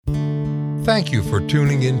Thank you for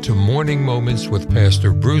tuning in to Morning Moments with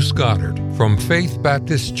Pastor Bruce Goddard from Faith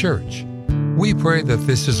Baptist Church. We pray that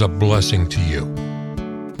this is a blessing to you.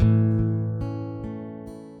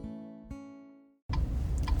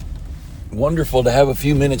 Wonderful to have a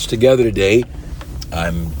few minutes together today.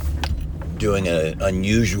 I'm doing an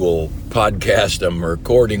unusual podcast. I'm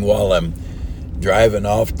recording while I'm driving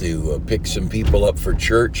off to pick some people up for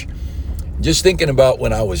church. Just thinking about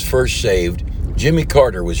when I was first saved, Jimmy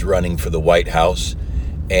Carter was running for the White House,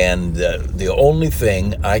 and the only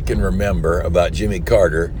thing I can remember about Jimmy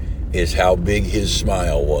Carter is how big his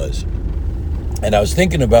smile was. And I was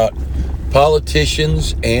thinking about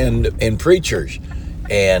politicians and preachers.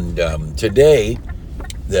 And today,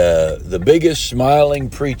 the biggest smiling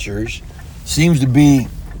preachers seems to be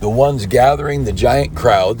the ones gathering the giant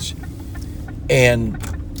crowds. And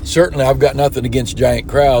certainly I've got nothing against giant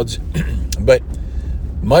crowds, but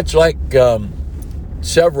much like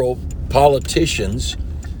several politicians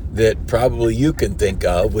that probably you can think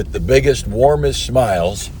of with the biggest, warmest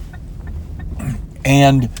smiles,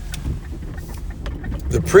 and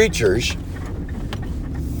the preachers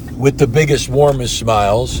with the biggest, warmest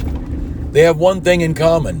smiles, they have one thing in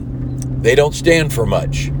common. They don't stand for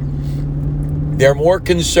much. They're more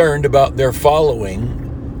concerned about their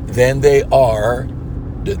following than they are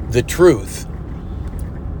the truth.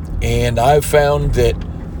 And I've found that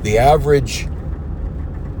the average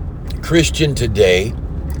Christian today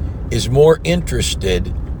is more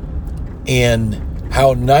interested in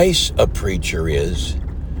how nice a preacher is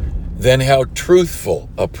than how truthful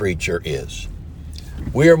a preacher is.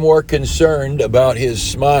 We are more concerned about his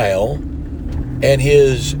smile and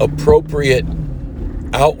his appropriate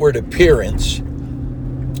outward appearance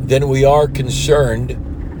than we are concerned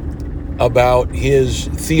about his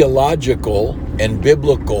theological and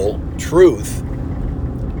biblical truth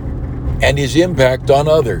and his impact on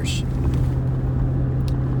others.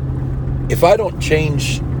 If I don't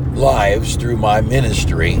change lives through my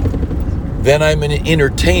ministry, then I'm an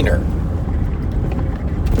entertainer.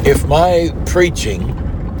 If my preaching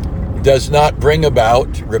does not bring about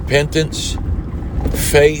repentance,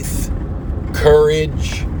 faith,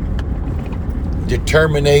 courage,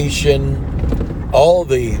 determination, all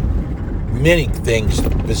the many things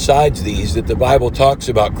besides these that the Bible talks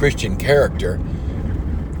about Christian character,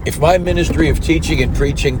 if my ministry of teaching and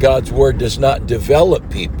preaching God's Word does not develop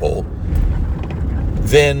people,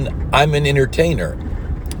 then I'm an entertainer.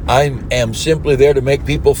 I am simply there to make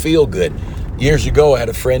people feel good. Years ago, I had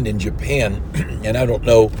a friend in Japan, and I don't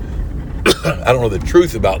know the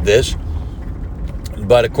truth about this,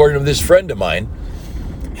 but according to this friend of mine,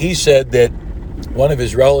 he said that one of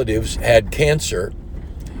his relatives had cancer,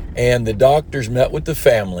 and the doctors met with the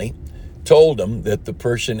family, told them that the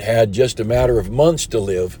person had just a matter of months to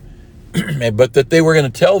live, but that they were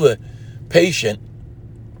going to tell the patient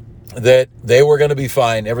that they were going to be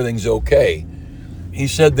fine, everything's okay. He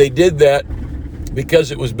said they did that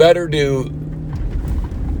because it was better to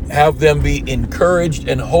have them be encouraged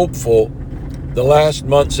and hopeful the last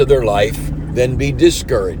months of their life than be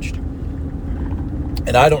discouraged.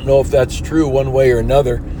 And I don't know if that's true one way or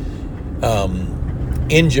another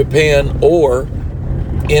in Japan or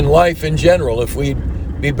in life in general, if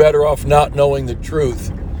we'd be better off not knowing the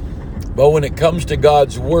truth. But when it comes to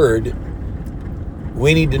God's Word,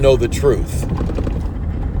 we need to know the truth.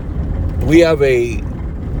 We have a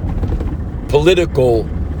political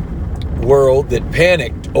world that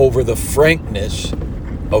panicked over the frankness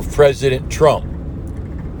of President Trump.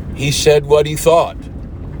 He said what he thought,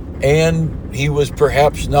 and he was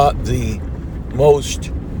perhaps not the most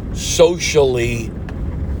socially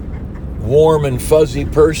warm and fuzzy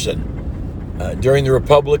person. During the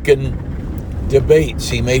Republican debates,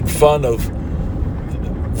 he made fun of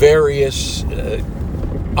various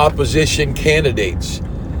opposition candidates,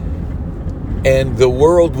 and the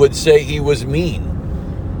world would say he was mean.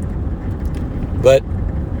 But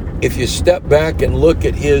if you step back and look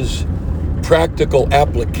at his practical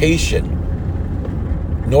application,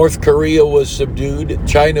 North Korea was subdued,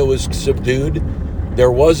 China was subdued,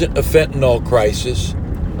 there wasn't a fentanyl crisis,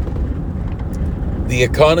 the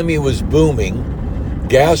economy was booming,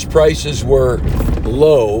 gas prices were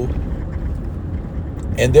low,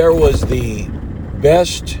 and there was the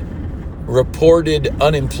best reported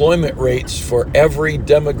unemployment rates for every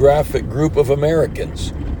demographic group of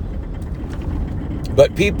Americans.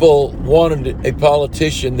 But people wanted a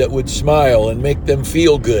politician that would smile and make them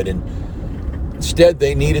feel good, and instead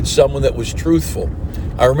they needed someone that was truthful.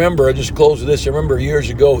 I just close with this, I remember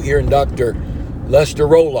years ago hearing Dr. Lester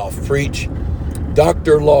Roloff preach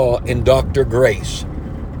Dr. Law and Dr. Grace.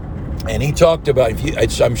 And he talked about,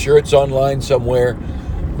 I'm sure it's online somewhere,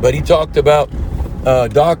 But he talked about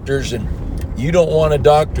doctors, and you don't want a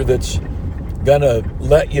doctor that's going to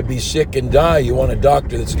let you be sick and die. You want a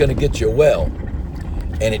doctor that's going to get you well.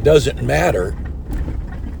 And it doesn't matter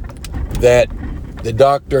that the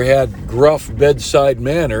doctor had gruff bedside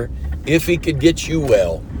manner if he could get you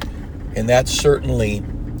well. And that's certainly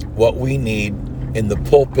what we need in the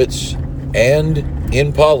pulpits and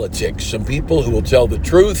in politics. Some people who will tell the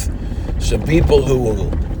truth, some people who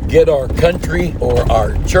will get our country or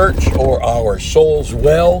our church or our souls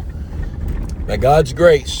well. By God's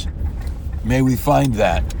grace, may we find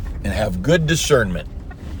that and have good discernment.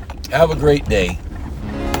 Have a great day.